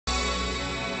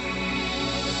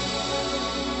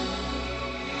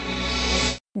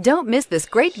Don't miss this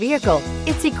great vehicle.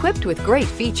 It's equipped with great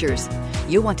features.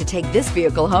 You'll want to take this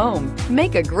vehicle home.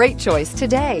 Make a great choice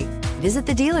today. Visit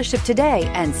the dealership today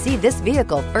and see this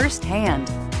vehicle firsthand.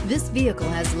 This vehicle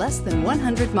has less than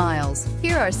 100 miles.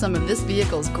 Here are some of this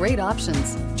vehicle's great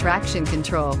options: traction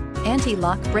control,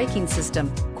 anti-lock braking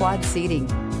system, quad seating,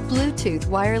 Bluetooth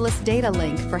wireless data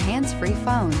link for hands-free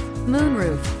phone,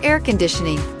 moonroof, air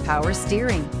conditioning, power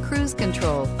steering, cruise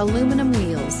control, aluminum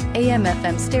wheels,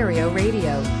 AM/FM stereo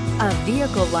radio. A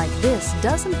vehicle like this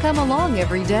doesn't come along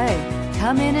every day.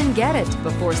 Come in and get it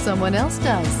before someone else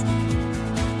does.